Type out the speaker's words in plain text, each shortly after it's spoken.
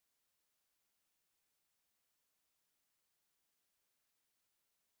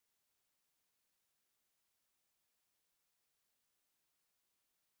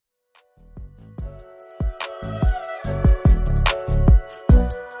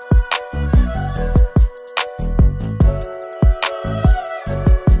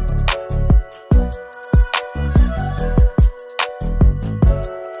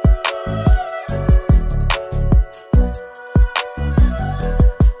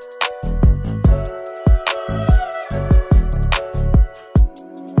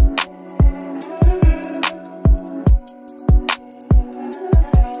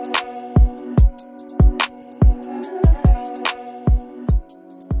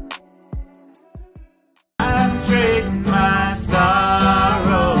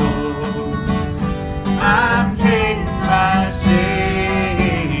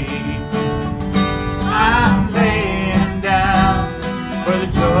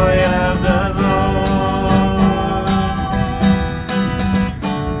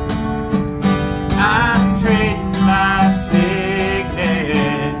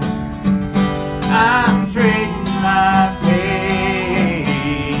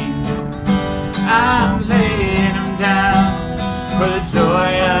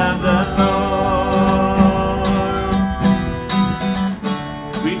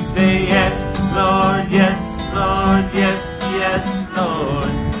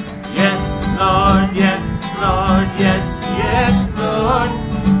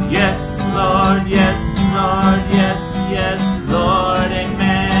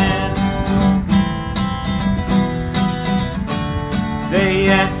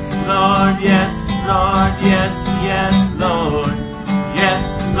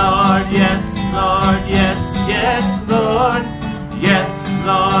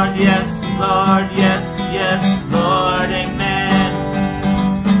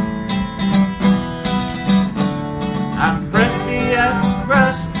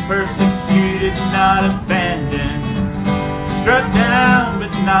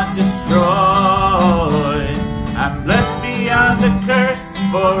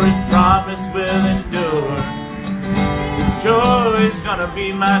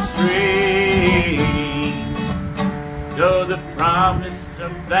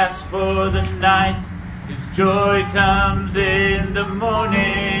Joy comes in the morning.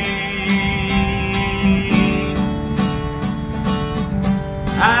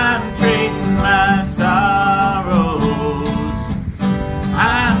 I'm trading my sorrows.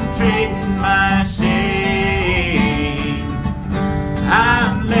 I'm trading my shame.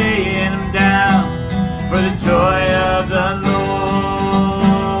 I'm laying them down for the joy of the Lord.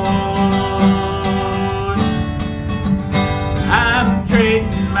 I'm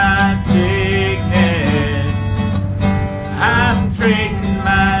trading my sickness. I'm trading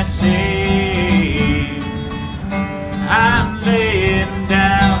my shame. I'm laying them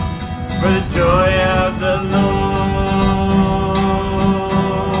down for the joy of the Lord.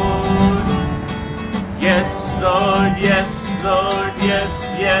 Yes, Lord, yes, Lord, yes,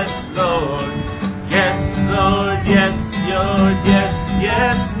 yes, Lord. Yes, Lord, yes, Lord, yes,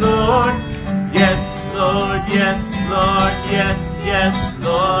 yes, Lord. Yes, Lord, yes, Lord, yes, yes,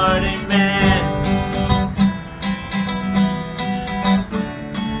 Lord, amen.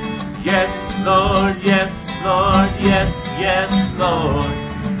 Yes, Lord, yes, Lord, yes, yes, Lord.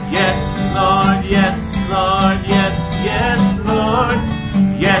 Yes, Lord, yes, Lord, yes, yes, Lord.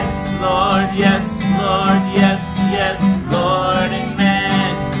 Yes, Lord, yes, Lord, yes, yes, Lord,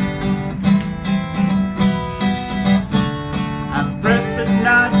 amen. I'm pressed but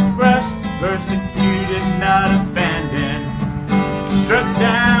not crushed, persecuted, not abandoned, struck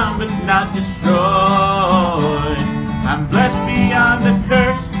down but not destroyed. I'm blessed beyond the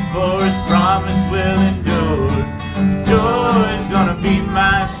curse, for His promise will endure. His joy is gonna be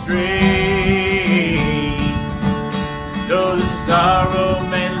my strength. Though the sorrow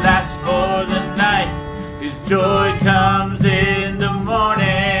may last for the night, His joy comes in the morning.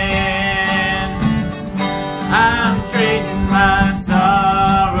 I'm trading my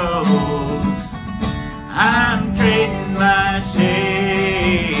sorrows. I'm trading my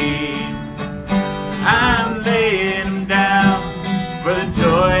shame. I'm laying them down for the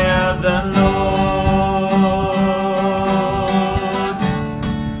joy of the Lord.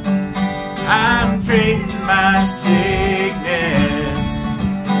 I'm trading my sickness.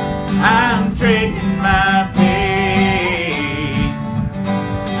 I'm trading my pain.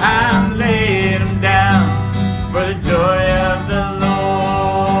 I'm laying them down for the joy of the Lord.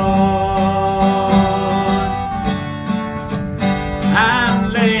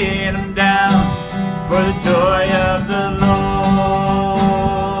 I'm laying them down for the joy of the Lord.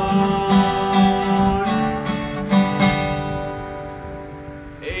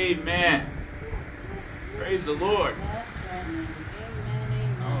 Amen. Praise the Lord.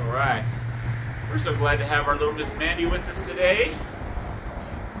 All right. We're glad to have our little Miss Mandy with us today.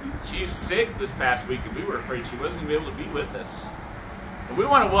 She was sick this past week, and we were afraid she wasn't going to be able to be with us. But we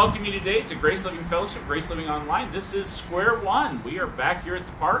want to welcome you today to Grace Living Fellowship, Grace Living Online. This is Square One. We are back here at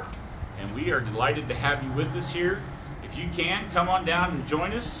the park, and we are delighted to have you with us here. If you can, come on down and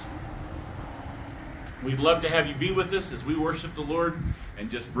join us. We'd love to have you be with us as we worship the Lord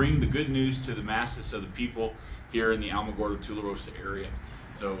and just bring the good news to the masses of the people here in the Alamogordo, Tularosa area.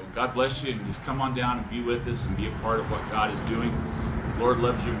 So God bless you, and just come on down and be with us and be a part of what God is doing. The Lord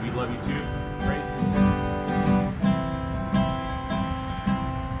loves you, and we love you too. Praise Him.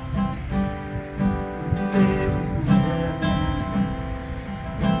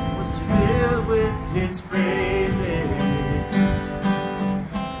 Was filled with His praises.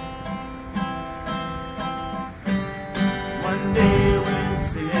 One day when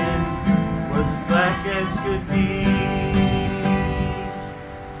sin was as black as could be,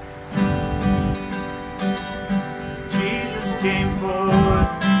 came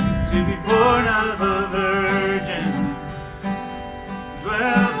forth to be born of a virgin,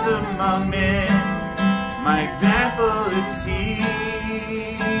 dwelt among men, my example is He.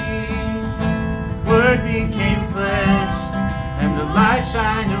 Word became flesh, and the light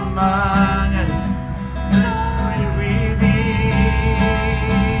shined among us, revealed.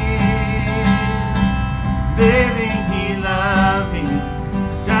 Living He loved me,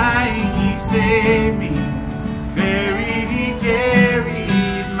 dying He saved me, buried He carried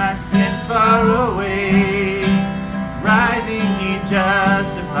my sins far away, rising He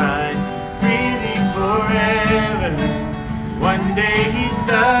justified, freely forever. One day He's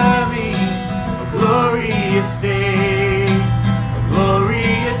coming, a glorious day, a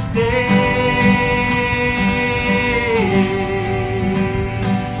glorious day.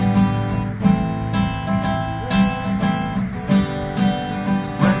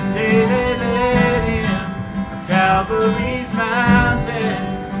 One day they led Him up Calvary's mountain.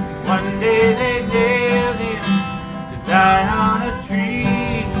 One day they nailed Him to die on a tree,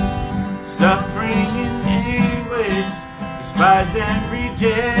 suffering in anguish, despised and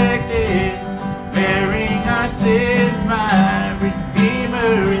rejected, bearing our sins, my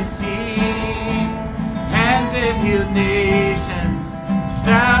Redeemer is He. Hands that healed nations, stretched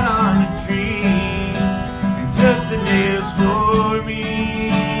out on a tree, and took the nails for me.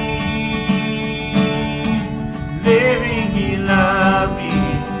 Living He loved me,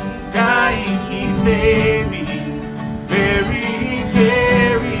 dying He saved me, buried He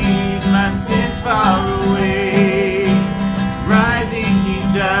carried my sins far away, rising He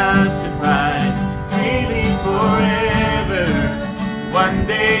justified, freely forever. One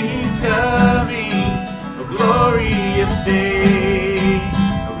day He's coming, a glorious day,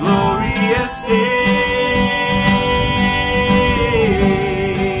 a glorious day.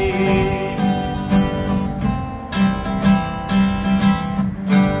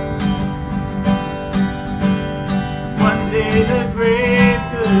 The grave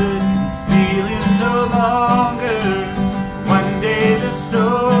could conceal Him no longer. One day the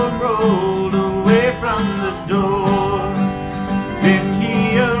stone rolled away from the door. Then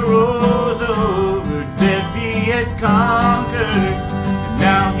He arose, over death He had conquered. And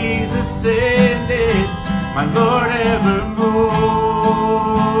now He's ascended, my Lord evermore.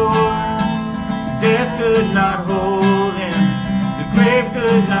 Death could not hold Him, the grave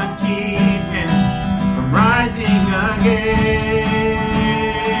could not keep Him from rising again.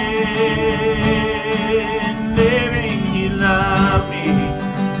 Living He loved me,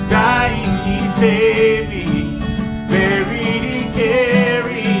 dying He saved me, buried He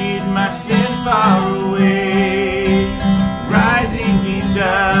carried my sins far away, rising He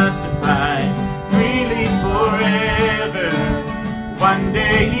justified, freely forever. One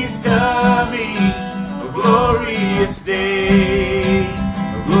day He's coming, a glorious day,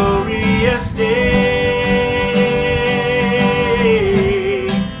 a glorious day.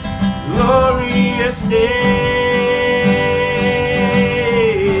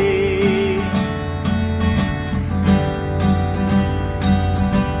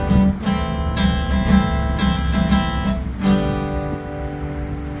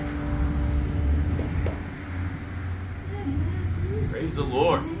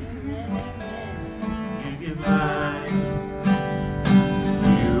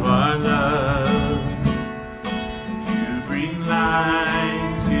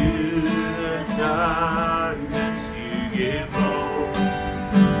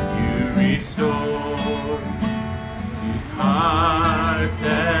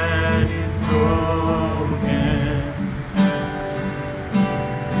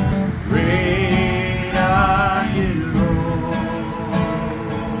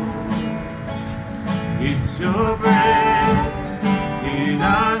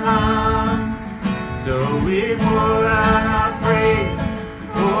 we pour out our praise, we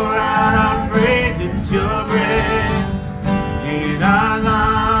pour out our praise. It's your breath in our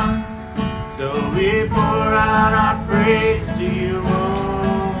lungs, so we pour out our praise to you only.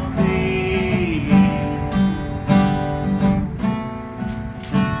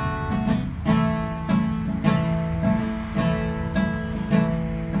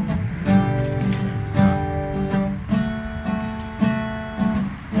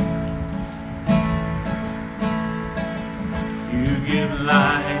 You give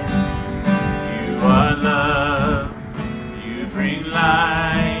life, you are love, you bring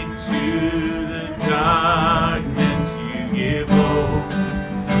light to the darkness, you give hope,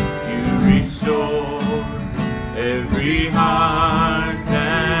 you restore every heart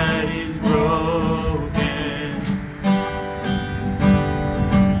that is broken.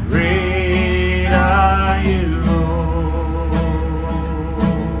 Great are you, Lord.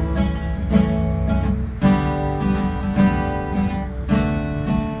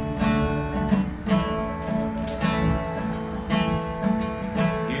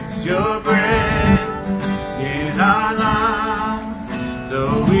 It's your breath in our lungs, so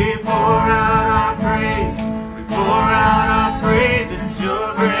we pour out our praise, we pour out our praise. It's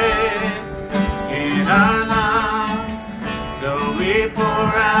your breath in our lungs, so we pour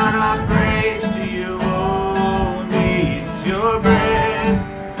out our praise to you only. It's your breath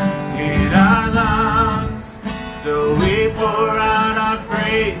in our lungs, so we pour out our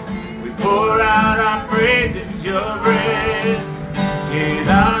praise, we pour out our praise. It's your breath in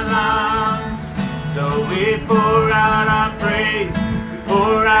our lungs, so we pour out our praise, we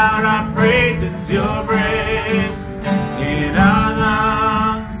pour out our praise. It's your breath in our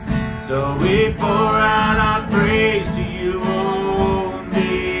lungs, so we pour out our praise to you only,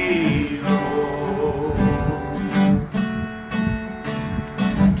 Lord.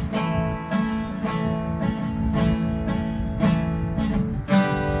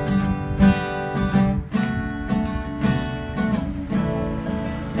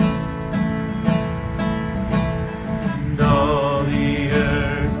 And all the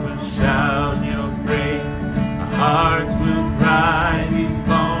earth will shout your praise, our hearts will cry, these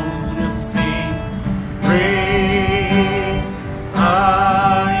bones will sing. Great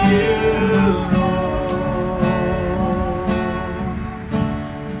are you, Lord.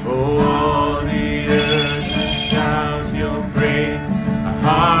 Oh, all the earth will shout your praise, our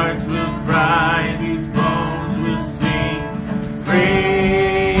hearts will cry, these bones will sing.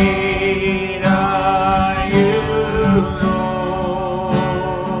 Great are you, Lord.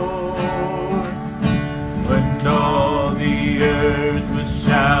 When all the earth will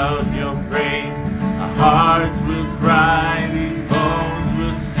shout your praise, our hearts will cry, these bones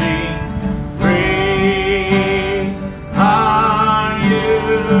will sing. Great are you,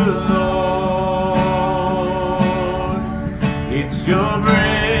 Lord. It's your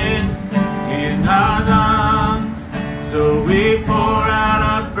breath in our lungs, so we pour out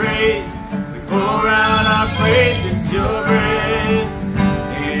our praise, we pour out our praise. It's your breath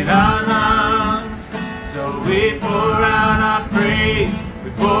in our lungs, so we pour out our praise, we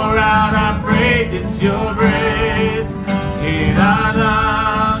pour out our praise. It's your breath in our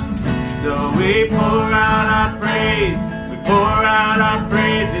lungs, so we pour out our praise, we pour out our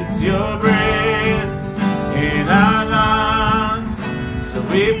praise. It's your breath in our lungs, so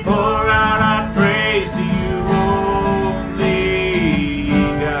we pour out our praise to you only,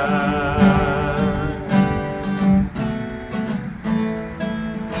 God.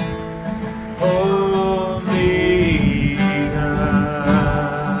 Only God.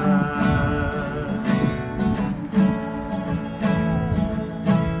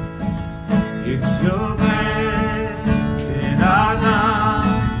 It's your breath in our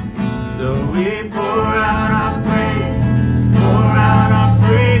lungs, so we pour out our praise, pour out our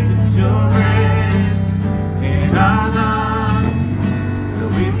praise. It's your breath in our lungs, so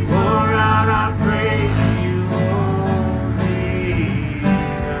we pour out our praise to you only,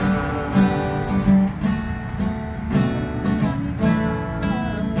 God.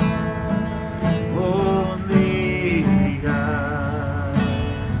 Only God.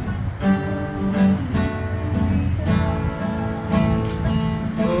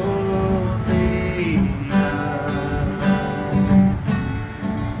 Only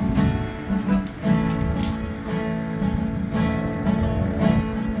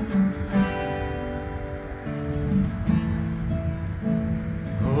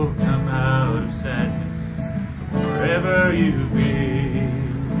Oh, come out of sadness from wherever you've been.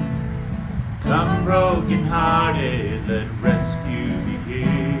 Come broken-hearted, let rescue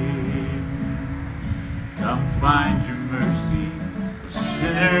begin. Come find your mercy, O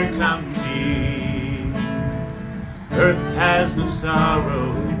sinner, come near. Earth has no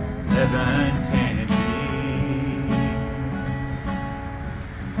sorrow, heaven can't heal.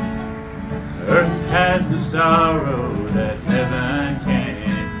 Earth has no sorrow that heaven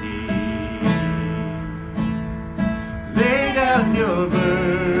can't heal. Lay down your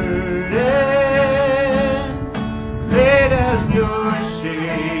burden, lay down your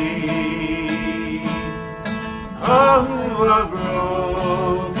shame. All who are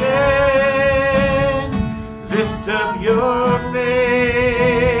broken, lift up your face.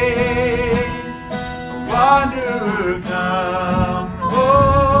 A wanderer, come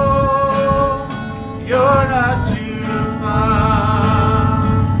home. You're not too far.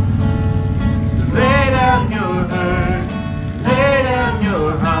 So lay down your hurt, lay down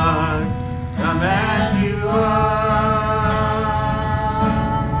your heart. Come as you are.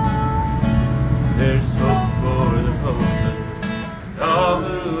 There's hope for the hopeless and all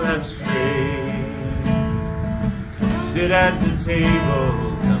who have strayed. Come sit at the table,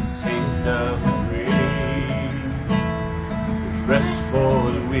 come taste of the grace. There's rest for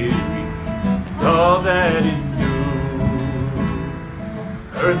the weary, all that endures.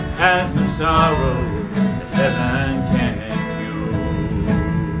 Earth has no sorrow that heaven can't cure.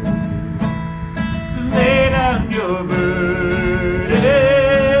 So lay down your burden,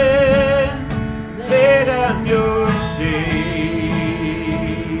 lay down your shame.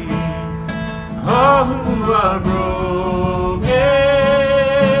 All who are broken,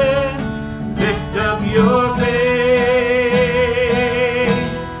 lift up your face.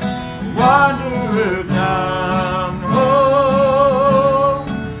 Wanderer, come home.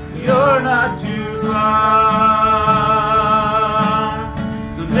 You're not too far.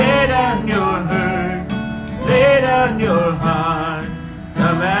 So lay down your hurt, lay down your heart.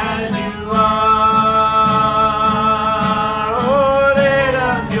 Come as you are. Oh, lay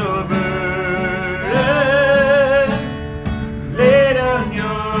down your burden, lay down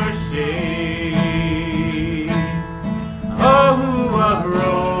your shame. All who are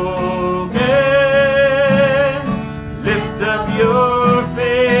broken, lift up your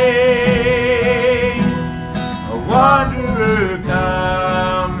face. A wanderer,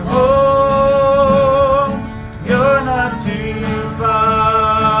 come home. You're not too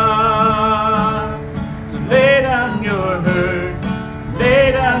far. So lay down your hurt,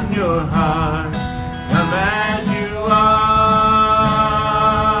 lay down your heart. Come as you are.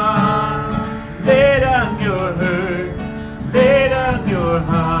 Lay down your hurt, lay down your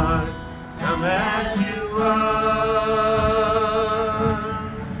heart. Come as you are.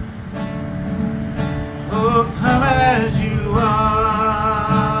 Oh, come as you are.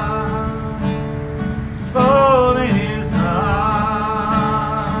 Fall in his arms.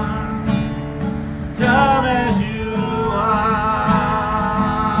 Come as you are.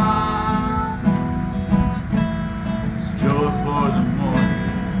 It's joy for the morning,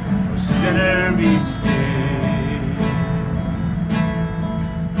 oh sinner, be still.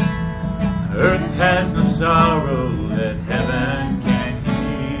 Earth has no sorrow that heaven can't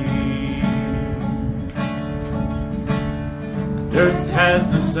heal. Earth has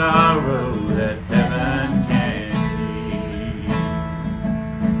no sorrow that heaven can't heal.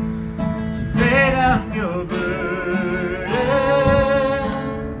 So lay down your burdens,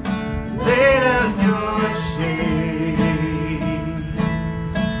 lay down your shame.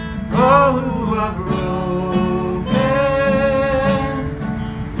 All who are broken,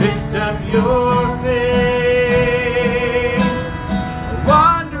 lift up your face. A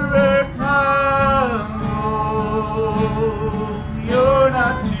wanderer, come home. You're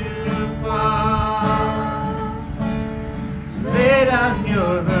not too far. So lay down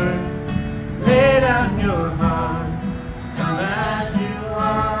your hurt, lay down your heart. Come as you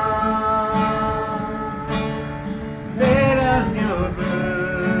are. Lay down your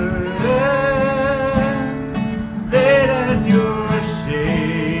burden, lay down your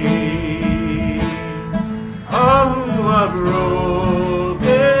shame. All who are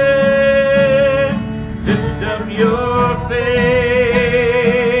broken, lift up your face.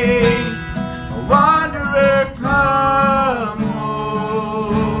 A wanderer, come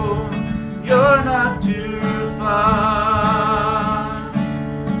home. You're not too far.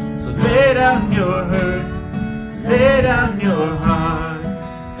 So lay down your hurt, lay down your heart.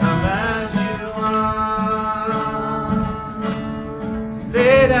 Come as you are.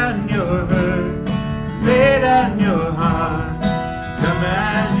 Lay down your hurt, lay down your heart. Come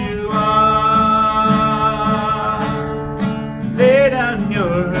as you are. Lay down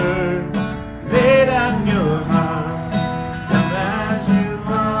your hurt, lay down your heart. Come as you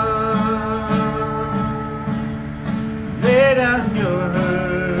are. Lay down your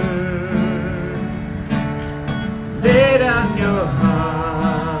hurt, lay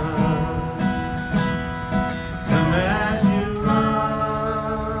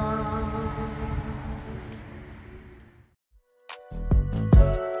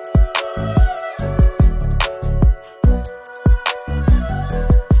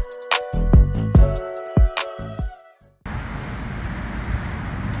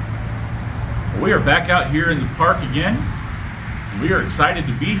back out here in the park again. We are excited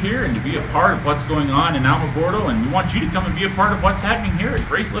to be here and to be a part of what's going on in Alamogordo, and we want you to come and be a part of what's happening here at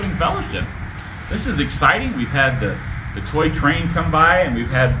Grace Living Fellowship. This is exciting. We've had the toy train come by, and we've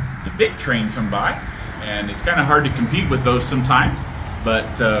had the big train come by, and it's kind of hard to compete with those sometimes, but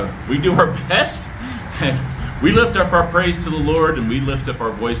we do our best, and we lift up our praise to the Lord, and we lift up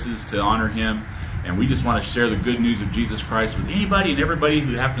our voices to honor Him. And we just want to share the good news of Jesus Christ with anybody and everybody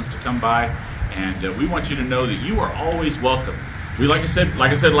who happens to come by. And we want you to know that you are always welcome. Like I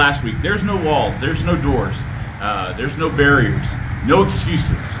said last week, there's no walls, there's no doors, there's no barriers, no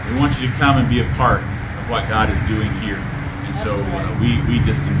excuses. We want you to come and be a part of what God is doing here. And so we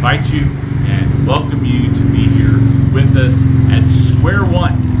just invite you and welcome you to be here with us at square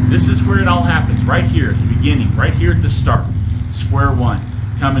one. This is where it all happens, right here at the beginning, right here at the start, square one.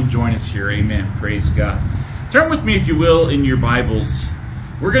 Come and join us here. Amen. Praise God. Turn with me, if you will, in your Bibles.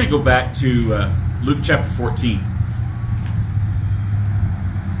 We're going to go back to Luke chapter 14.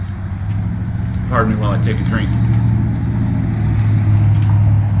 Pardon me while I take a drink.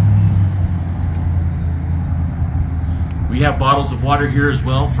 We have bottles of water here as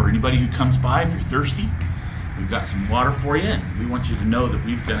well for anybody who comes by. If you're thirsty, we've got some water for you, and we want you to know that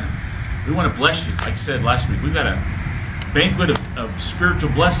we want to bless you. Like I said last week, we've got a banquet of spiritual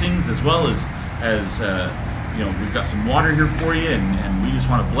blessings, as well as we've got some water here for you, and we just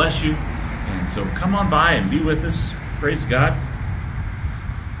want to bless you. And so come on by and be with us. Praise God.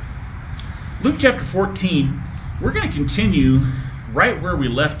 Luke chapter 14, we're going to continue right where we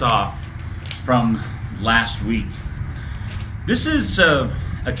left off from last week. This is a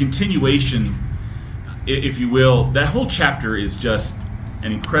continuation, if you will. That whole chapter is just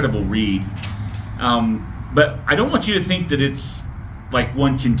an incredible read. But I don't want you to think that it's like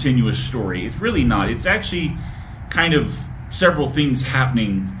one continuous story. It's really not. It's actually kind of several things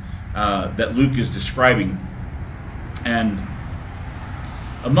happening that Luke is describing. And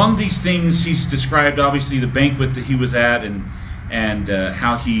among these things, he's described obviously the banquet that he was at, and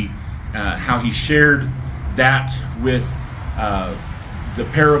how he shared that with the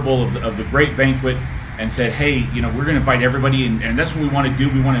parable of the great banquet, and said, hey, we're going to invite everybody, and that's what we want to do.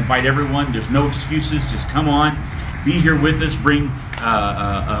 We want to invite everyone. There's no excuses. Just come on, be here with us. Bring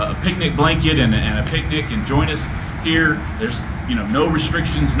a picnic blanket and a picnic, and join us here. There's no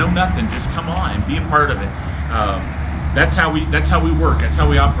restrictions, no nothing. Just come on and be a part of it. That's how we work. That's how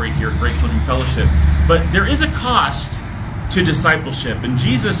we operate here at Grace Living Fellowship. But there is a cost to discipleship, and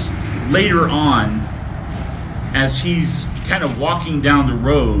Jesus later on, as he's kind of walking down the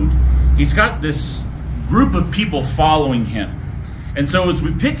road, he's got this group of people following him. And so as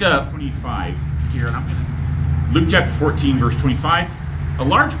we pick up 25 here, Luke chapter 14, verse 25, a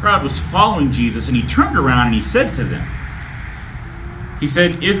large crowd was following Jesus, and he turned around and he said to them, he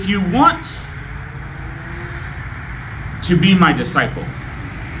said, if you want to be my disciple,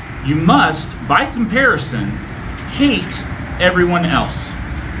 you must, by comparison, hate everyone else.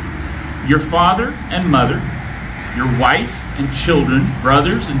 Your father and mother, your wife and children,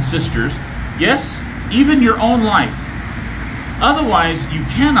 brothers and sisters, yes, even your own life. Otherwise, you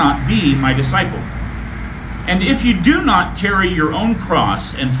cannot be my disciple. And if you do not carry your own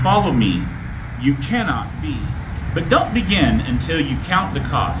cross and follow me, you cannot be. But don't begin until you count the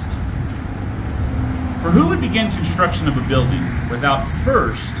cost. For who would begin construction of a building without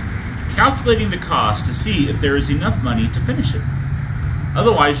first calculating the cost to see if there is enough money to finish it?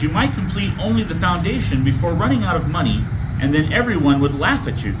 Otherwise, you might complete only the foundation before running out of money, and then everyone would laugh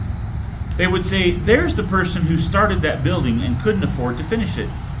at you. They would say, there's the person who started that building and couldn't afford to finish it.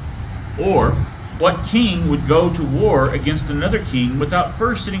 Or, what king would go to war against another king without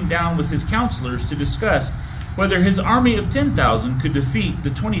first sitting down with his counselors to discuss whether his army of 10,000 could defeat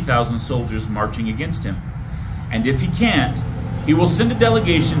the 20,000 soldiers marching against him? And if he can't, he will send a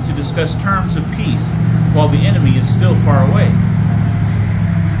delegation to discuss terms of peace while the enemy is still far away.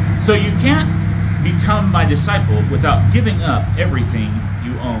 So you can't become my disciple without giving up everything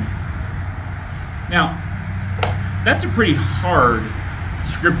you own. Now, that's a pretty hard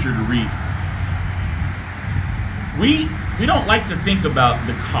scripture to read. We don't like to think about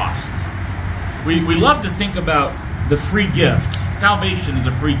the cost. We love to think about the free gift. Salvation is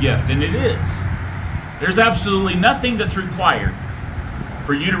a free gift, and it is. There's absolutely nothing that's required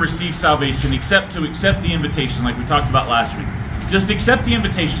for you to receive salvation except to accept the invitation, like we talked about last week. Just accept the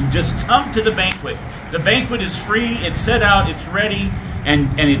invitation. Just come to the banquet. The banquet is free. It's set out. It's ready.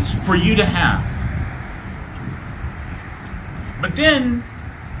 And it's for you to have. But then,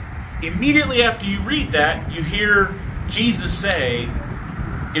 immediately after you read that, you hear Jesus say,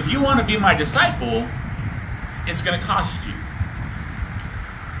 if you want to be my disciple, it's going to cost you.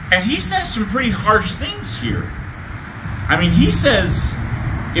 And he says some pretty harsh things here. I mean, he says,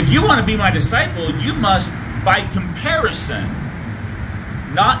 if you want to be my disciple, you must, by comparison,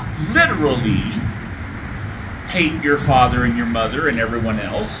 not literally hate your father and your mother and everyone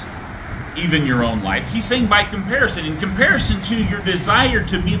else, even your own life. He's saying by comparison, in comparison to your desire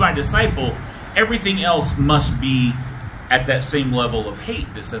to be my disciple, everything else must be at that same level of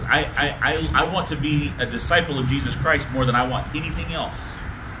hate that says, I want to be a disciple of Jesus Christ more than I want anything else.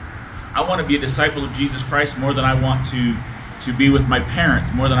 I want to be a disciple of Jesus Christ more than I want to be with my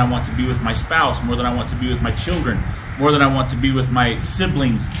parents, more than I want to be with my spouse, more than I want to be with my children, more than I want to be with my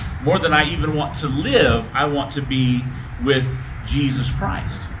siblings, more than I even want to live. I want to be with Jesus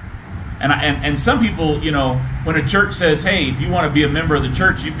Christ. And some people, you know, when a church says, hey, if you want to be a member of the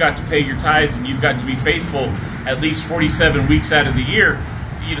church, you've got to pay your tithes and you've got to be faithful at least 47 weeks out of the year,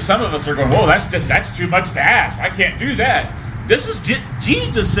 you know, some of us are going, whoa, that's too much to ask. I can't do that. This is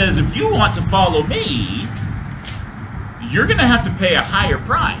Jesus says, if you want to follow me, you're going to have to pay a higher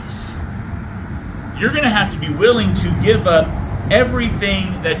price. You're going to have to be willing to give up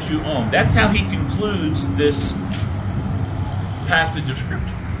everything that you own. That's how he concludes this passage of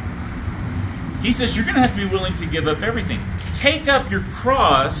Scripture. He says you're going to have to be willing to give up everything. Take up your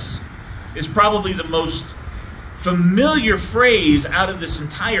cross is probably the most familiar phrase out of this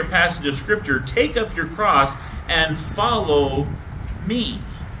entire passage of Scripture. Take up your cross and follow me.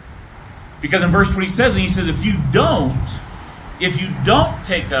 Because in verse 27, he says, if you don't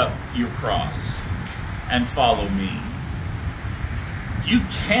take up your cross and follow me, you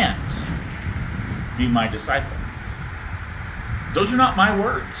can't be my disciple. Those are not my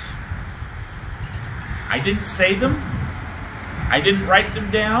words. I didn't say them. I didn't write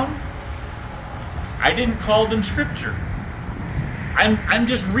them down. I didn't call them Scripture. I'm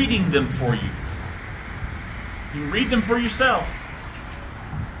just reading them for you. You read them for yourself.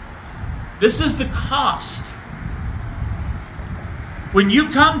 This is the cost. When you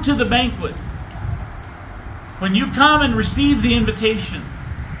come to the banquet, when you come and receive the invitation,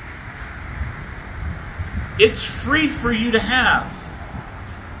 it's free for you to have.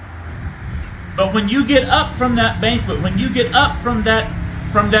 But when you get up from that banquet, when you get up from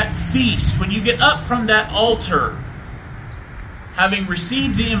that feast, when you get up from that altar, having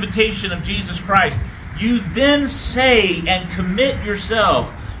received the invitation of Jesus Christ, you then say and commit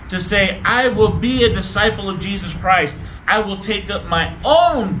yourself to say, I will be a disciple of Jesus Christ. I will take up my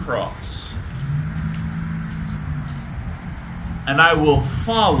own cross. And I will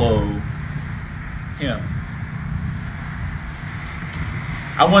follow him.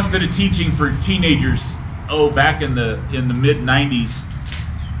 I once did a teaching for teenagers, back in the mid-90s,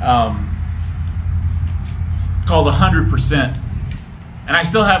 called 100%. And I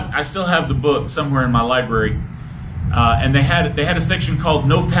still have the book somewhere in my library. And they had a section called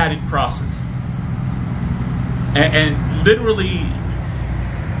No Padded Crosses. And literally,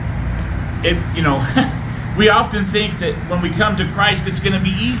 we often think that when we come to Christ, it's going to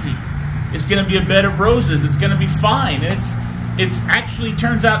be easy. It's going to be a bed of roses. It's going to be fine. And it's actually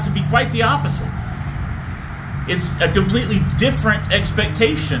turns out to be quite the opposite. It's a completely different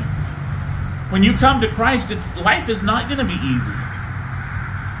expectation. When you come to Christ, life is not going to be easy.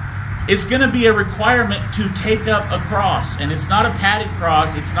 It's going to be a requirement to take up a cross, and it's not a padded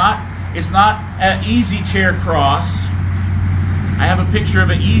cross. It's not an easy chair cross. I have a picture of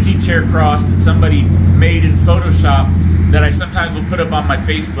an easy chair cross that somebody made in Photoshop that I sometimes will put up on my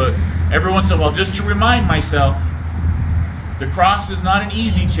Facebook every once in a while just to remind myself. The cross is not an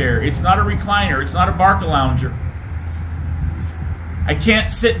easy chair. It's not a recliner. It's not a Barca-lounger. I can't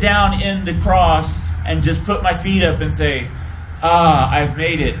sit down in the cross and just put my feet up and say, I've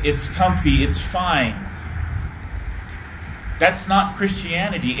made it. It's comfy. It's fine. That's not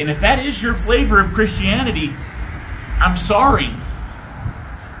Christianity. And if that is your flavor of Christianity, I'm sorry.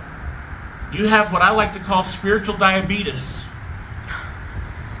 You have what I like to call spiritual diabetes.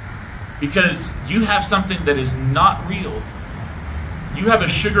 Because you have something that is not real. You have a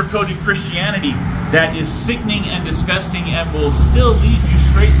sugar-coated Christianity that is sickening and disgusting and will still lead you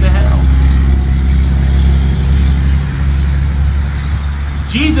straight to hell.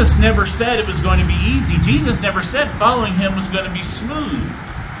 Jesus never said it was going to be easy. Jesus never said following him was going to be smooth.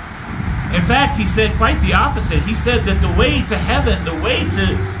 In fact, he said quite the opposite. He said that the way to heaven, the way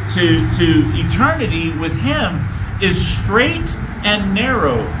to eternity with him is straight and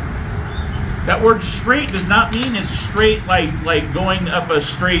narrow. That word straight does not mean it's straight like going up a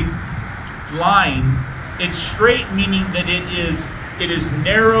straight line. It's straight meaning that it is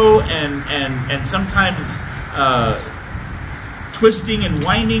narrow and sometimes twisting and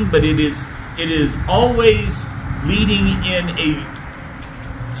winding, but it is always leading in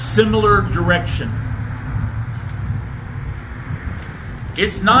similar direction.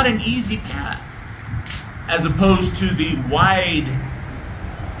 It's not an easy path, as opposed to the wide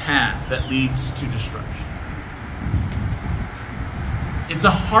path that leads to destruction. It's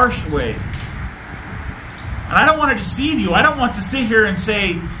a harsh way. And I don't want to deceive you. I don't want to sit here and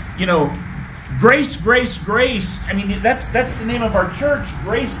say, you know, grace, grace, grace. I mean, that's the name of our church,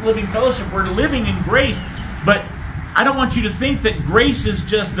 Grace Living Fellowship. We're living in grace. But I don't want you to think that grace is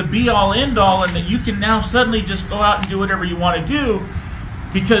just the be-all, end-all, and that you can now suddenly just go out and do whatever you want to do,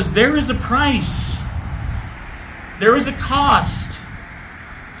 because there is a price. There is a cost.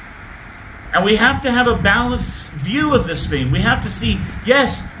 And we have to have a balanced view of this thing. We have to see,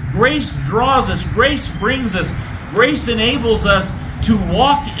 yes, grace draws us. Grace brings us. Grace enables us to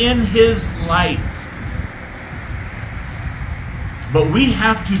walk in His light. But we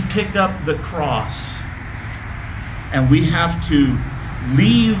have to pick up the cross. And we have to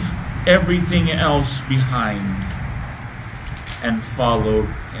leave everything else behind and follow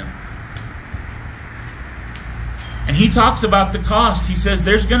Him. And He talks about the cost. He says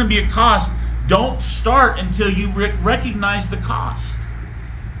there's going to be a cost. Don't start until you recognize the cost.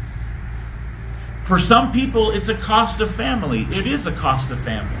 For some people, it's a cost of family. It is a cost of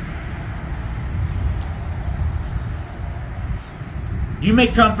family. You may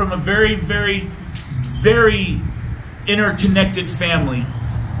come from a very, very, very interconnected family.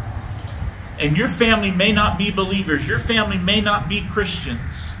 And your family may not be believers. Your family may not be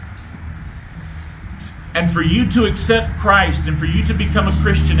Christians. And for you to accept Christ and for you to become a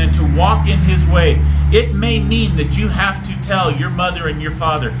Christian and to walk in His way, it may mean that you have to tell your mother and your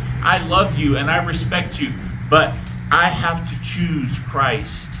father, I love you and I respect you, but I have to choose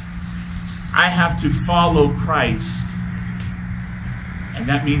Christ. I have to follow Christ. And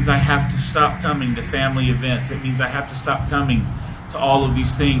that means I have to stop coming to family events. It means I have to stop coming to all of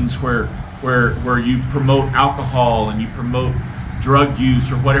these things where you promote alcohol and you promote drug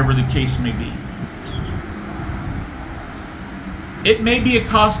use or whatever the case may be. It may be a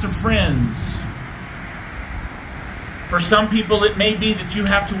cost of friends. For some people, it may be that you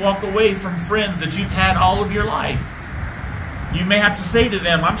have to walk away from friends that you've had all of your life. You may have to say to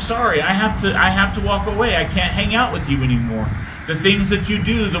them, I'm sorry, I have to walk away. I can't hang out with you anymore. The things that you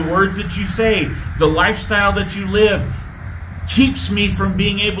do, the words that you say, the lifestyle that you live keeps me from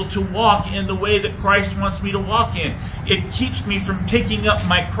being able to walk in the way that Christ wants me to walk in. It keeps me from taking up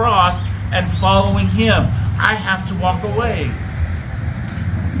my cross and following Him. I have to walk away.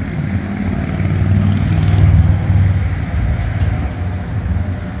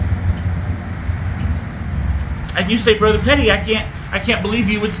 And you say, Brother Petty, I can't believe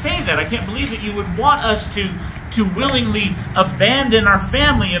you would say that. I can't believe that you would want us to willingly abandon our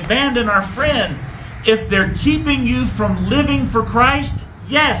family, abandon our friends. If they're keeping you from living for Christ,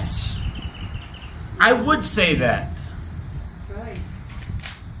 yes, I would say that. That's right.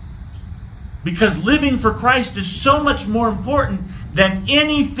 Because living for Christ is so much more important than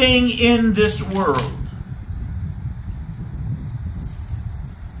anything in this world.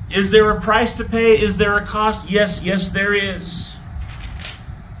 Is there a price to pay? Is there a cost? Yes, yes, there is.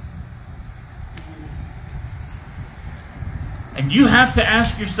 And you have to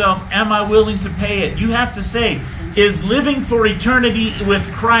ask yourself, am I willing to pay it? You have to say, is living for eternity with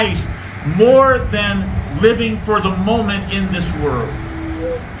Christ more than living for the moment in this world?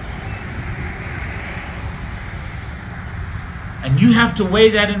 And you have to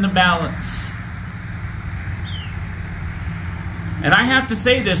weigh that in the balance. And I have to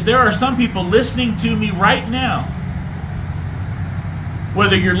say this, there are some people listening to me right now.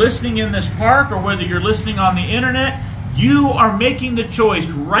 Whether you're listening in this park or whether you're listening on the internet, you are making the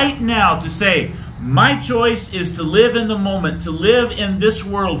choice right now to say, my choice is to live in the moment, to live in this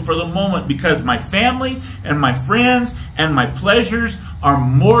world for the moment, because my family and my friends and my pleasures are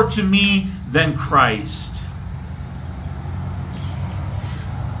more to me than Christ.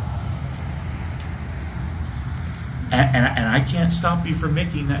 And I can't stop you from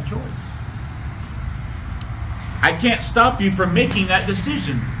making that choice. I can't stop you from making that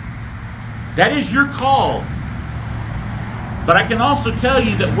decision. That is your call. But I can also tell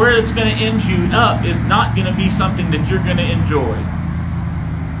you that where it's going to end you up is not going to be something that you're going to enjoy.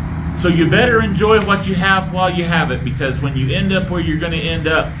 So you better enjoy what you have while you have it, because when you end up where you're going to end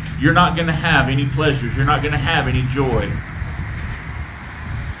up, you're not going to have any pleasures. You're not going to have any joy.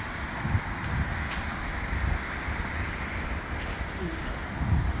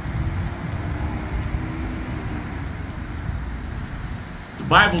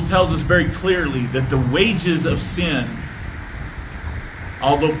 The Bible tells us very clearly that the wages of sin,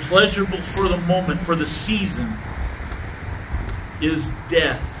 although pleasurable for the moment, for the season, is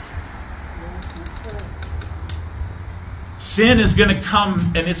death. Sin is going to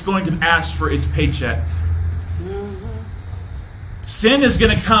come and it's going to ask for its paycheck. Sin is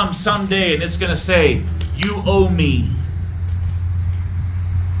going to come someday and it's going to say, you owe me.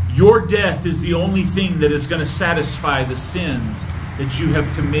 Your death is the only thing that is going to satisfy the sins that you have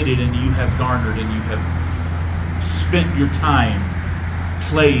committed and you have garnered and you have spent your time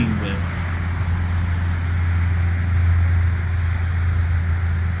playing with.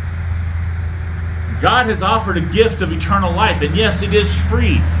 God has offered a gift of eternal life, and yes, it is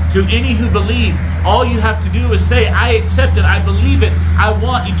free to any who believe. All you have to do is say, I accept it, I believe it, I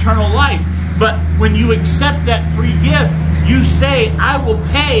want eternal life. But when you accept that free gift, you say, I will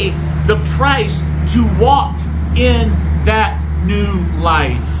pay the price to walk in that new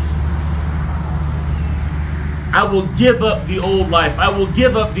life. I will give up the old life. I will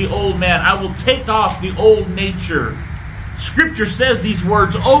give up the old man. I will take off the old nature. Scripture says these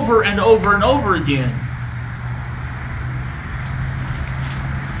words over and over and over again.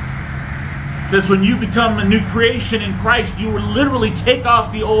 It says when you become a new creation in Christ, you will literally take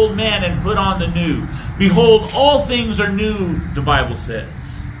off the old man and put on the new. Behold, all things are new, the Bible says.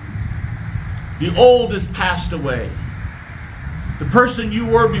 The old is passed away. The person you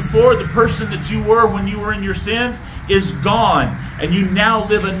were before, the person that you were when you were in your sins, is gone. And you now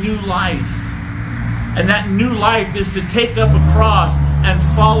live a new life. And that new life is to take up a cross and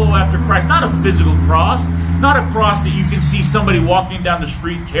follow after Christ. Not a physical cross. Not a cross that you can see somebody walking down the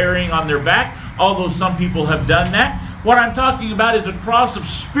street carrying on their back, although some people have done that. What I'm talking about is a cross of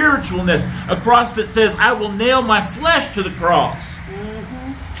spiritualness. A cross that says, I will nail my flesh to the cross.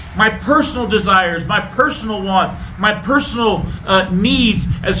 My personal desires, my personal wants, my personal needs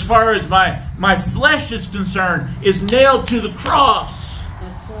as far as my flesh is concerned is nailed to the cross.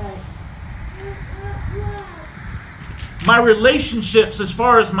 That's right. My relationships as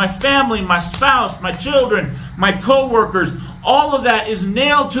far as my family, my spouse, my children, my co-workers, all of that is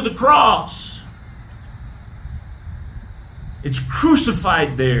nailed to the cross. It's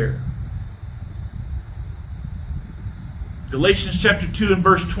crucified there. Galatians chapter 2 and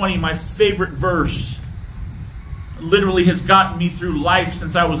verse 20, my favorite verse, literally has gotten me through life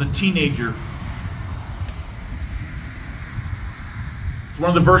since I was a teenager. It's one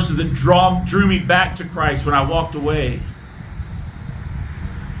of the verses that drew me back to Christ when I walked away.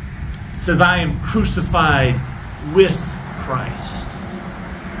 It says, I am crucified with Christ.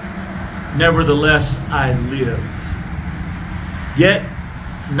 Nevertheless, I live. Yet,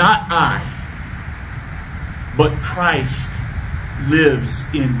 not I, but Christ lives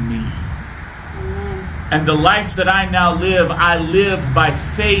in me. And the life that I now live, I live by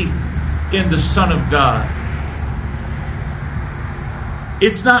faith in the Son of God.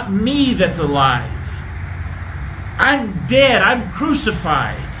 It's not me that's alive. I'm dead. I'm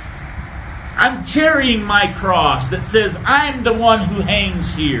crucified. I'm carrying my cross that says I'm the one who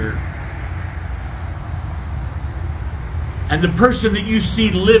hangs here. And the person that you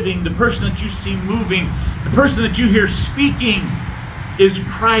see living, the person that you see moving, the person that you hear speaking is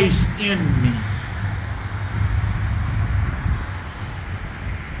Christ in me.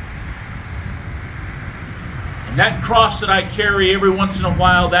 And that cross that I carry every once in a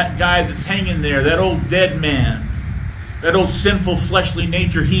while, that guy that's hanging there, that old dead man, that old sinful fleshly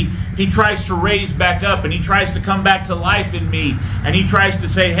nature, he tries to raise back up and he tries to come back to life in me. And he tries to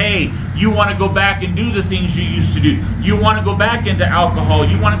say, hey, you want to go back and do the things you used to do. You want to go back into alcohol.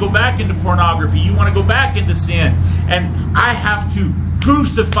 You want to go back into pornography. You want to go back into sin. And I have to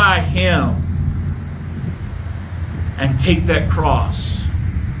crucify him and take that cross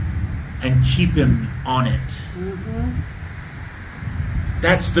and keep him on it.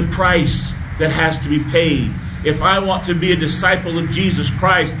 That's the price that has to be paid. If I want to be a disciple of Jesus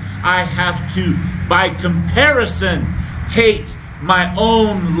Christ, I have to, by comparison, hate my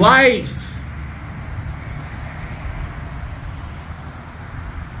own life.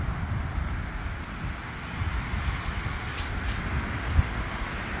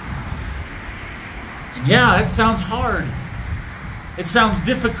 And yeah, that sounds hard. It sounds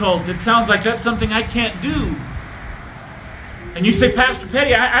difficult. It sounds like that's something I can't do. And you say, Pastor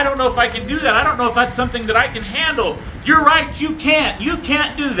Petty, I don't know if I can do that. I don't know if that's something that I can handle. You're right, you can't. You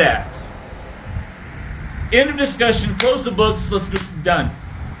can't do that. End of discussion. Close the books. Let's get done.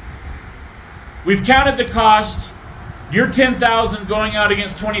 We've counted the cost. Your $10,000 going out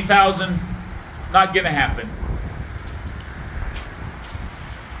against $20,000, not going to happen.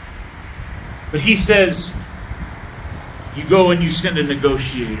 But he says, you go and you send a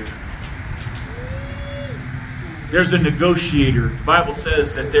negotiator. There's a negotiator. The Bible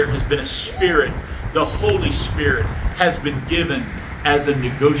says that there has been a spirit The Holy Spirit has been given as a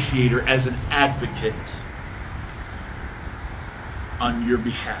negotiator, as an advocate on your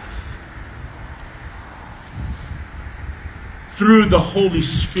behalf. Through the Holy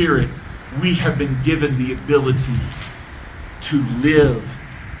Spirit, we have been given the ability to live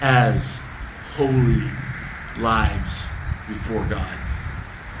as holy lives before God.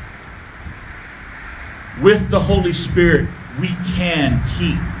 With the Holy Spirit, we can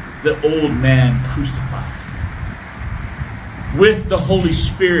keep the old man crucified. With the Holy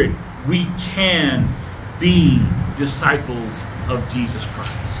Spirit, we can be disciples of Jesus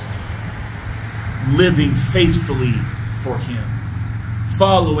Christ, living faithfully for Him,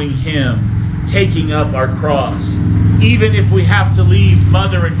 following Him, taking up our cross. Even if we have to leave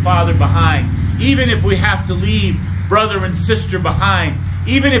mother and father behind, even if we have to leave brother and sister behind,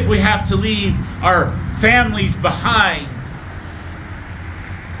 even if we have to leave our families behind.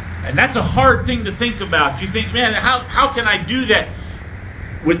 And that's a hard thing to think about. You think, man, how can I do that?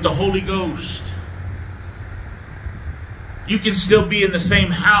 With the Holy Ghost, you can still be in the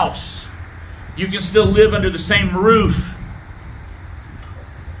same house. You can still live under the same roof.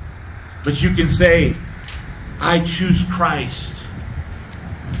 But you can say, I choose Christ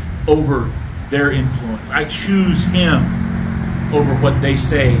over their influence. I choose Him over what they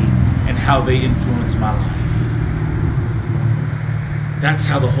say and how they influence my life. That's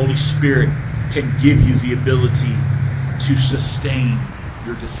how the Holy Spirit can give you the ability to sustain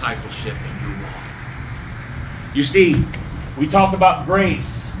your discipleship and your walk. You see, we talk about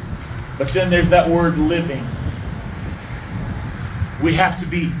grace, but then there's that word living. We have to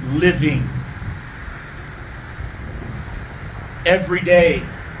be living everyday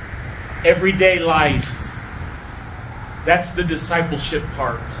life. That's the discipleship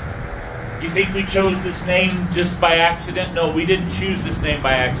part. You think we chose this name just by accident? No, we didn't choose this name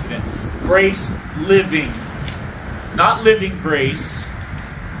by accident. Grace living. Not living grace.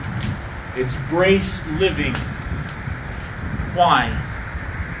 It's grace living. Why?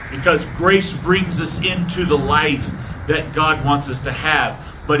 Because grace brings us into the life that God wants us to have.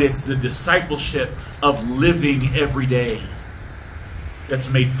 But it's the discipleship of living every day that's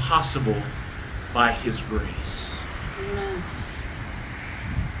made possible by His grace. Amen.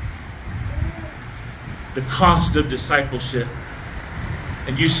 The cost of discipleship.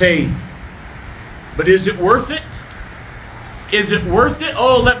 And you say, but is it worth it? Is it worth it?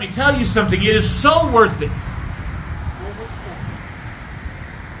 Oh, let me tell you something. It is so worth it.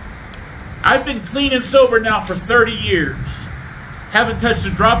 I've been clean and sober now for 30 years. Haven't touched a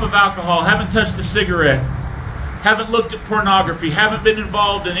drop of alcohol. Haven't touched a cigarette. Haven't looked at pornography. Haven't been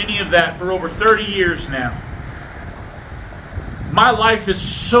involved in any of that for over 30 years now. My life is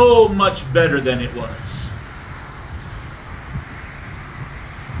so much better than it was.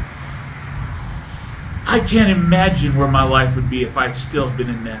 I can't imagine where my life would be if I'd still been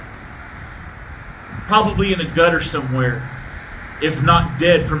in that. Probably in a gutter somewhere, if not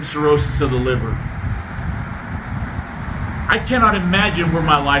dead from cirrhosis of the liver. I cannot imagine where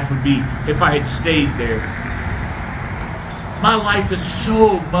my life would be if I had stayed there. My life is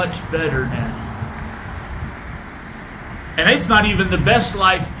so much better now. And it's not even the best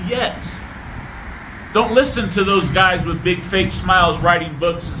life yet. Don't listen to those guys with big fake smiles writing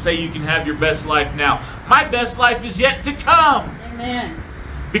books and say you can have your best life now. My best life is yet to come. Amen.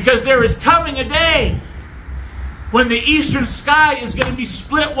 Because there is coming a day when the eastern sky is going to be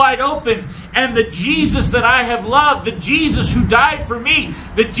split wide open, and the Jesus that I have loved, the Jesus who died for me,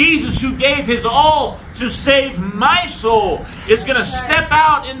 the Jesus who gave His all to save my soul, is going to step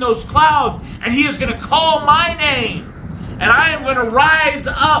out in those clouds, and He is going to call my name. And I am going to rise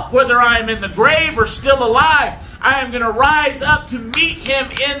up, whether I am in the grave or still alive. I am going to rise up to meet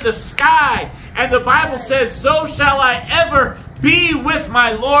Him in the sky. And the Bible says, so shall I ever be with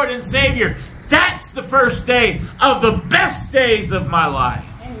my Lord and Savior. That's the first day of the best days of my life.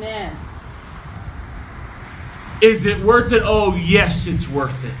 Amen. Is it worth it? Oh, yes, it's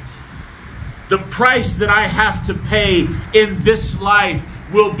worth it. The price that I have to pay in this life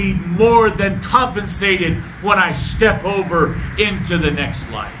will be more than compensated when I step over into the next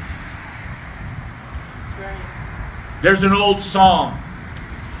life. That's right. There's an old song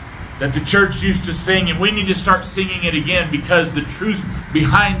that the church used to sing, and we need to start singing it again because the truth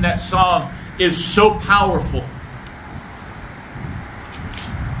behind that song is so powerful.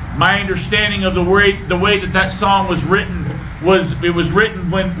 My understanding of the way that song was written was it was written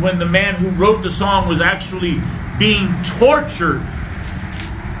when the man who wrote the song was actually being tortured.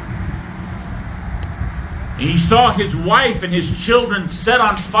 And he saw his wife and his children set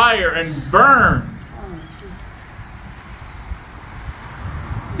on fire and burned.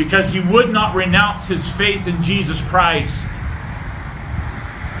 because he would not renounce his faith in Jesus Christ.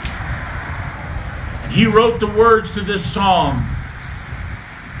 And he wrote the words to this song.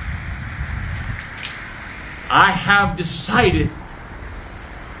 I have decided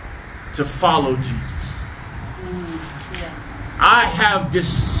to follow Jesus. Yes. I have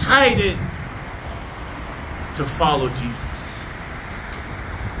decided to follow Jesus.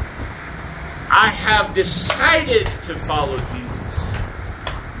 I have decided to follow Jesus.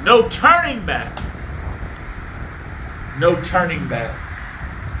 No turning back. No turning back.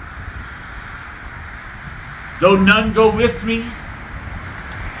 Though none go with me,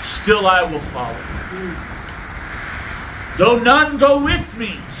 still I will follow. Though none go with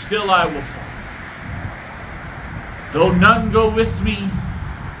me, still I will follow. Though none go with me,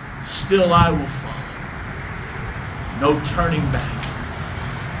 still I will follow. No turning back.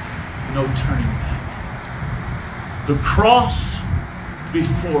 No turning back. The cross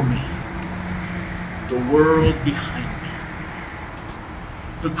before me, the world behind me.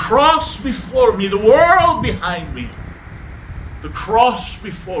 The cross before me, the world behind me. The cross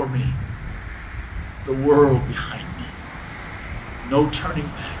before me, the world behind me. No turning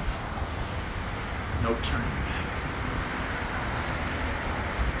back. No turning back.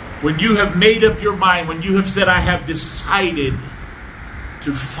 When you have made up your mind, when you have said, I have decided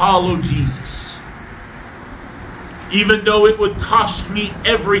to follow Jesus, even though it would cost me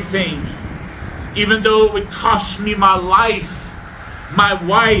everything, even though it would cost me my life, my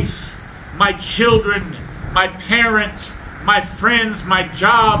wife, my children, my parents, my friends, my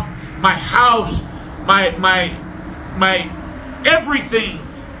job, my house, my everything,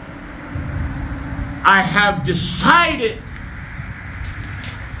 I have decided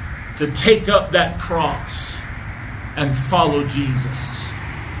to take up that cross and follow Jesus.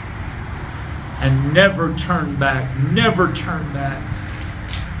 And never turn back. Never turn back.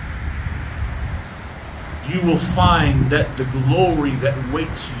 You will find that the glory that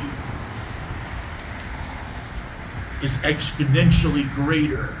waits you is exponentially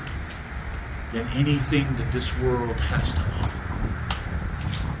greater than anything that this world has to offer.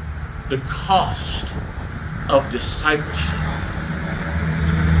 The cost of discipleship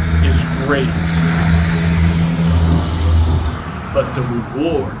is great, but the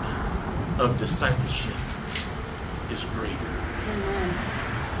reward of discipleship is greater. Amen.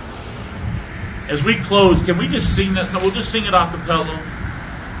 As we close, can we just sing that song? We'll just sing it a cappella.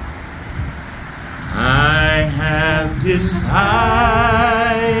 I have decided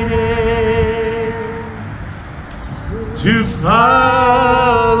to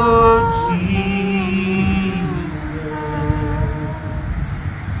follow Jesus.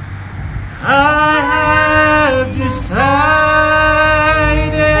 I have decided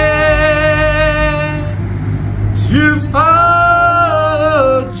to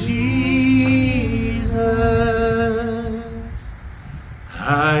follow Jesus.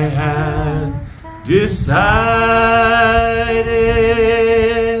 I have decided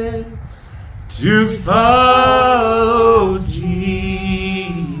to follow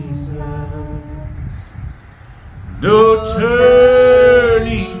Jesus. No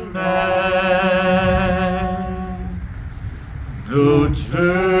turning back. No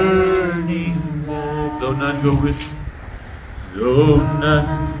turning back. Though none go with me. Though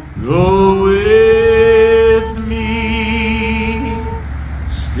none go with me,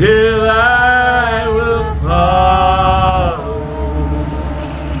 still I will follow.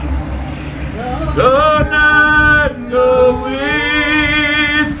 Though none go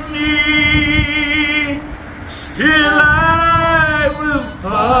with me, still I will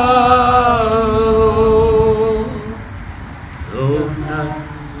follow. Though none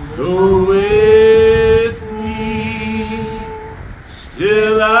go with me,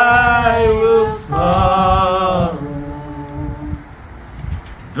 still I will follow.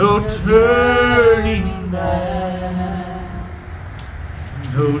 No turning back.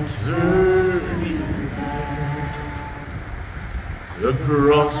 No turning back. The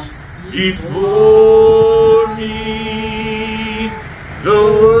cross before me, the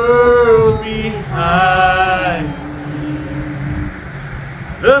world behind me.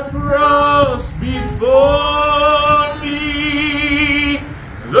 The cross before me,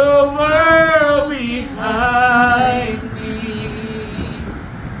 the world behind me.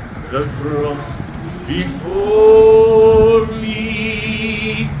 The cross before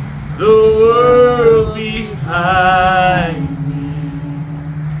me, the world behind me.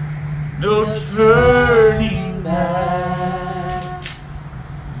 No turning back.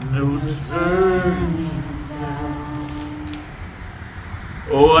 No turning back.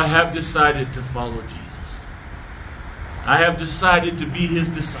 Oh, I have decided to follow Jesus. I have decided to be his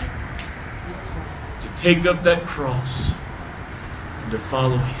disciple, to take up that cross and to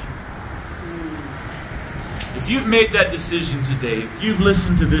follow him. If you've made that decision today, if you've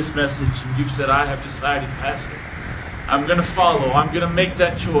listened to this message and you've said, I have decided, Pastor, I'm going to follow, I'm going to make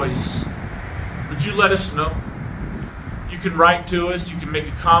that choice, would you let us know? You can write to us, you can make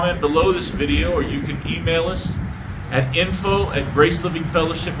a comment below this video, or you can email us at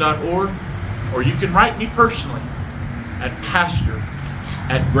info@gracelivingonline.org, or you can write me personally at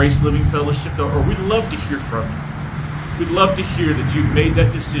pastor@gracelivingonline.org. We'd love to hear from you. We'd love to hear that you've made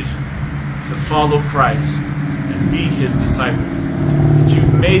that decision to follow Christ and be his disciple, that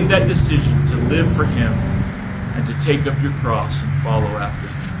you've made that decision to live for him and to take up your cross and follow after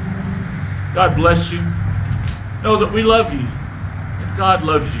him. God bless you. Know that we love you and God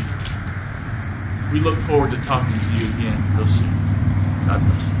loves you. We look forward to talking to you again real soon. God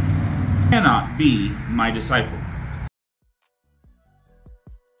bless you. Cannot be my disciple.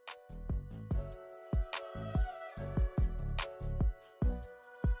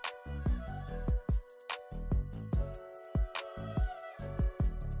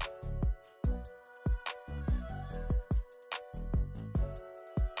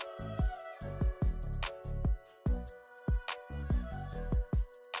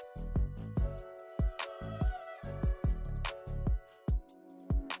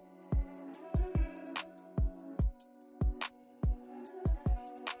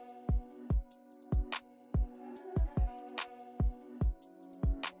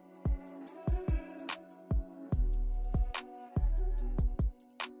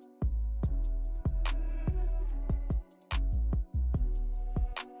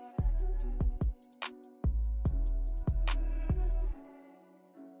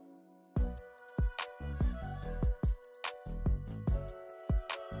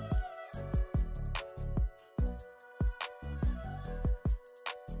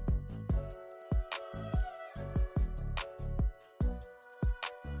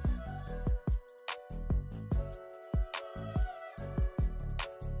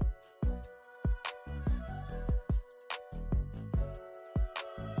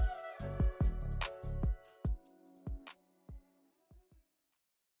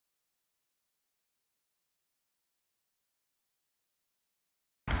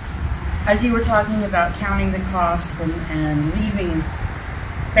 As you were talking about counting the cost and leaving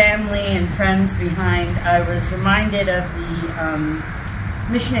family and friends behind, I was reminded of the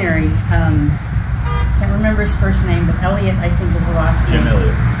missionary, can't remember his first name, but Elliot, I think, is the last name. Jim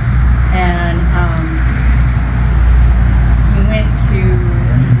Elliot. And he went to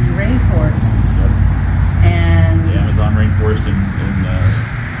the rainforests. Yep. And The Amazon rainforest in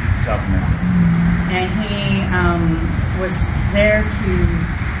South America. And he was there to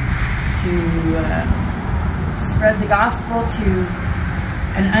spread the gospel to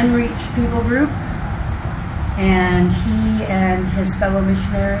an unreached people group, and he and his fellow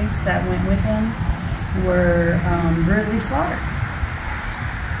missionaries that went with him were brutally slaughtered.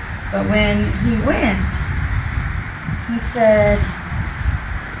 But when he went, he said,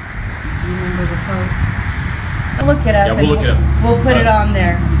 do you remember the quote? We'll look it up. Yeah, we'll look it up. We'll put it on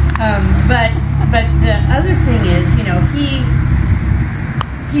there. But the other thing is, you know, he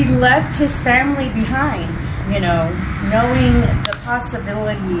left his family behind, you know, knowing the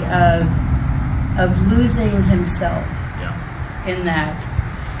possibility of losing himself in that.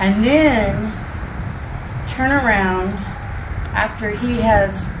 And then turn around after he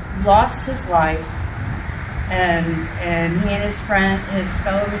has lost his life, and he and his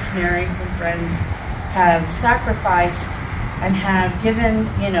fellow missionaries and friends have sacrificed and have given,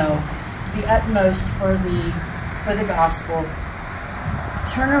 you know, the utmost for the gospel.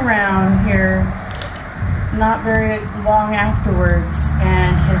 Turn around here not very long afterwards,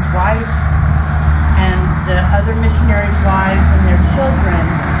 and his wife and the other missionaries' wives and their children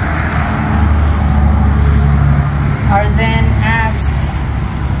are then asked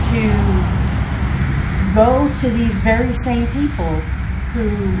to go to these very same people who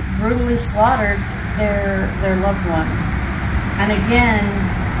brutally slaughtered their loved one. And again,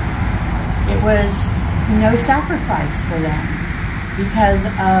 it was no sacrifice for them, because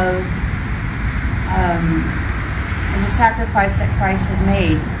of the sacrifice that Christ had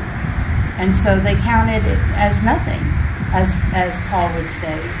made. And so they counted it as nothing, as Paul would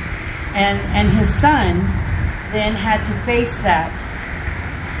say. And his son then had to face that.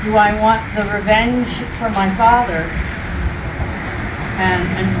 Do I want the revenge for my father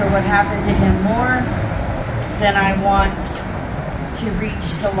and for what happened to him more than I want to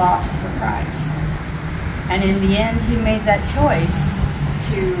reach the lost for Christ? And in the end, he made that choice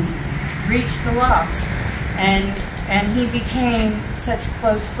to reach the lost. And and he became such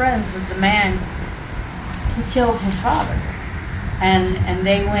close friends with the man who killed his father. And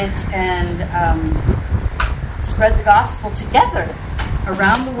they went and spread the gospel together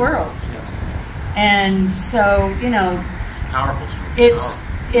around the world. And so, you know, Powerful story.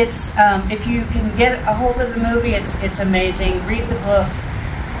 it's if you can get a hold of the movie, it's amazing. Read the book.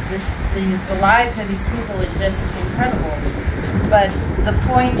 The lives of these people is just incredible. But the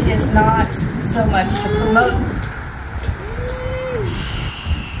point is not so much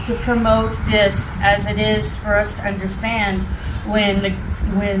to promote this as it is for us to understand when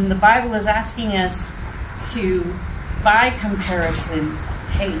the Bible is asking us to, by comparison,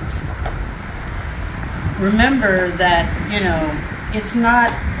 hate. Remember that, you know, it's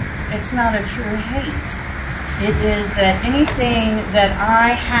not a true hate. It is that anything that I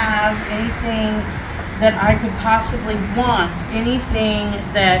have, anything that I could possibly want, anything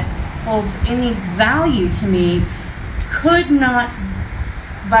that holds any value to me, could not,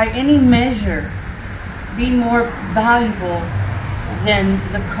 by any measure, be more valuable than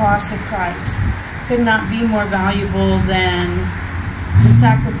the cross of Christ. Could not be more valuable than the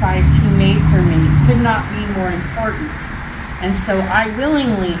sacrifice he made for me. Could not be more important. And so I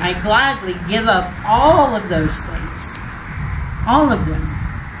gladly give up all of those things, all of them,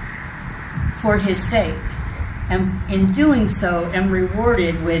 for his sake. And in doing so, am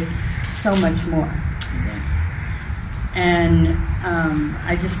rewarded with so much more. And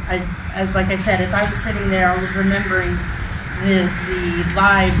as I said, as I was sitting there, I was remembering the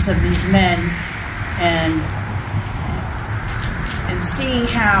lives of these men and seeing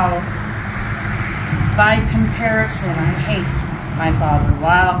how, by comparison, I hate my father.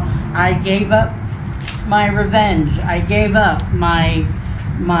 While I gave up my revenge, I gave up my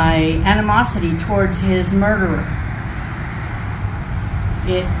animosity towards his murderer.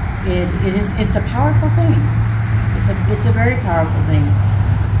 It's a powerful thing. It's a very powerful thing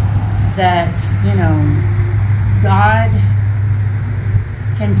that, you know, God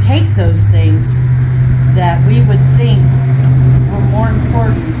can take those things that we would think were more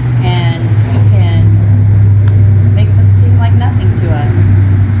important, and he can make them seem like nothing to us.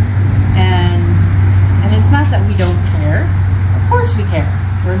 And it's not that we don't care. Of course we care.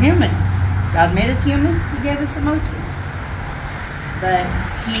 We're human. God made us human. He gave us emotions. But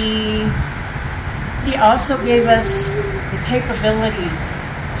he also gave us the capability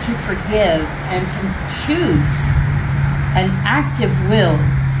to forgive and to choose an active will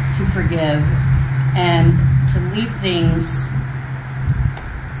to forgive and to leave things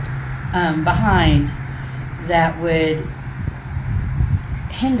behind that would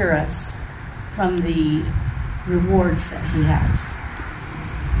hinder us from the rewards that he has.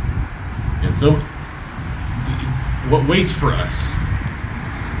 And so, what waits for us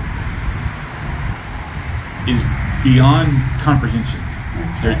is beyond comprehension.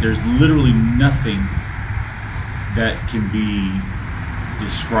 There's literally nothing that can be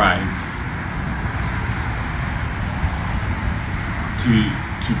described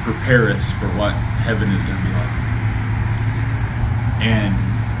to prepare us for what heaven is going to be like. And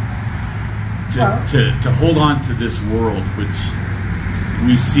to hold on to this world, which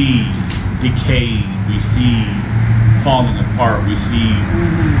we see decaying, we see falling apart, we see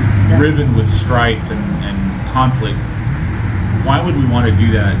riven with strife and conflict. Why would we want to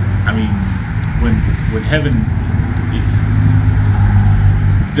do that? I mean, when heaven is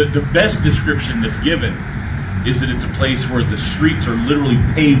the best description that's given is that it's a place where the streets are literally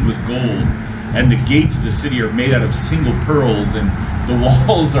paved with gold, and the gates of the city are made out of single pearls, and the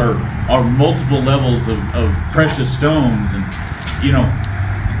walls are multiple levels of precious stones. And you know,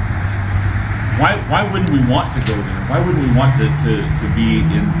 why wouldn't we want to go there? Why wouldn't we want to be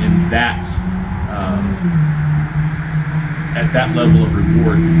in that at that level of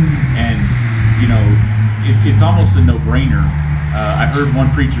reward? And you know, it's almost a no-brainer. I heard one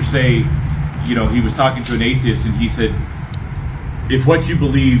preacher say, you know, he was talking to an atheist, and he said, if what you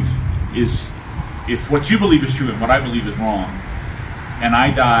believe is true and what I believe is wrong, and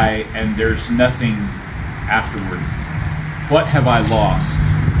I die and there's nothing afterwards, what have I lost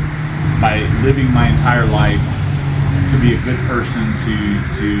by living my entire life to be a good person, to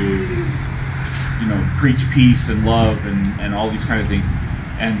you know, preach peace and love and all these kind of things?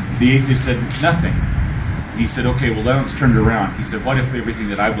 And the atheist said, nothing. He said, okay, well, let's turn it around. He said, what if everything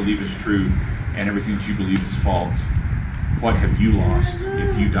that I believe is true and everything that you believe is false? What have you lost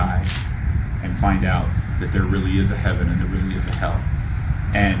if you die and find out that there really is a heaven and there really is a hell?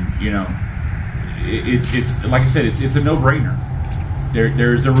 And, you know, it's like I said, it's a no-brainer.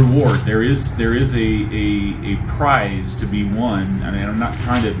 There's a reward. There is a prize to be won. I mean, I'm not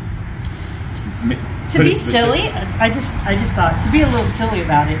trying to To be silly, I just thought to be a little silly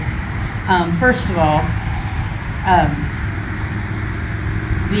about it. First of all,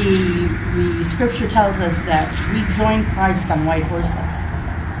 the scripture tells us that we join Christ on white horses,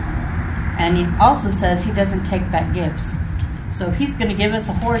 and he also says he doesn't take back gifts. So if he's going to give us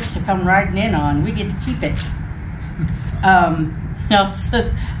a horse to come riding in on, we get to keep it. No,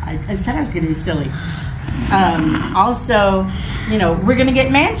 so I said I was going to be silly. Also, we're going to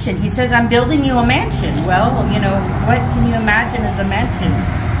get mansion. He says, I'm building you a mansion. Well, what can you imagine as a mansion?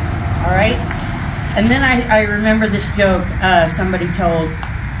 All right. And then I remember this joke somebody told.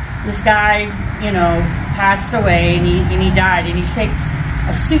 This guy, passed away and he died, and he takes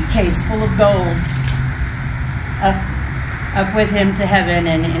a suitcase full of gold up with him to heaven,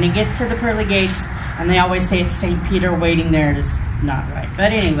 and he gets to the pearly gates, and they always say it's St. Peter waiting there. It's not right.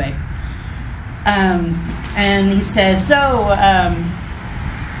 But anyway. And he says, so, can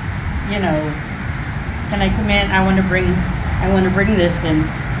I come in? I want to bring this. And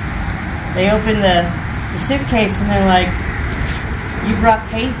they open the suitcase, and they're like, you brought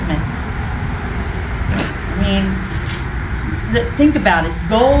pavement. I mean, think about it.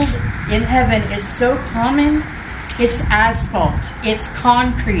 Gold in heaven is so common. It's asphalt. It's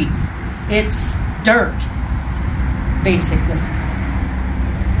concrete. It's dirt, basically.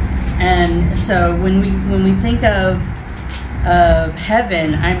 And so when we think of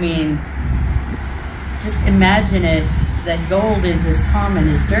heaven, I mean, just imagine it, that gold is as common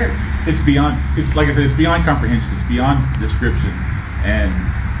as dirt. It's like I said, it's beyond comprehension. It's beyond description. And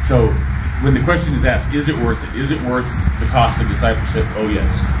so when the question is asked, is it worth it? Is it worth the cost of discipleship? Oh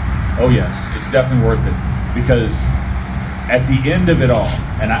yes. Oh yes. It's definitely worth it. Because at the end of it all,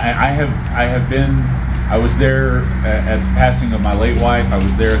 and I was there at the passing of my late wife. I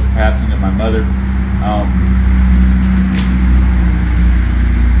was there at the passing of my mother.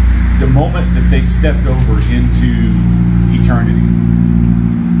 The moment that they stepped over into eternity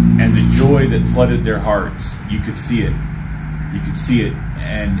and the joy that flooded their hearts, you could see it. You could see it,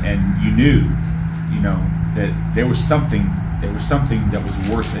 and you knew, that there was something that was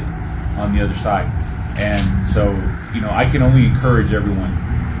worth it on the other side. And so, I can only encourage everyone.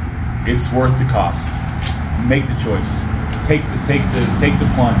 It's worth the cost. Make the choice. Take the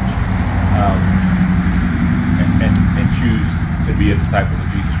plunge, and choose to be a disciple of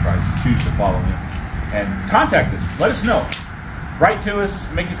Jesus Christ. Choose to follow Him, and contact us. Let us know. Write to us.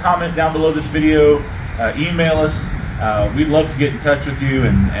 Make a comment down below this video. Email us. We'd love to get in touch with you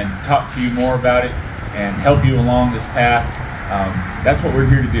and talk to you more about it and help you along this path. That's what we're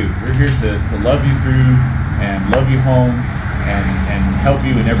here to do. We're here to love you through and love you home and help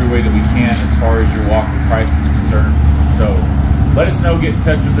you in every way that we can as far as your walk with Christ is concerned. So let us know. Get in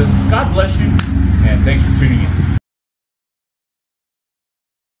touch with us. God bless you, and thanks for tuning in.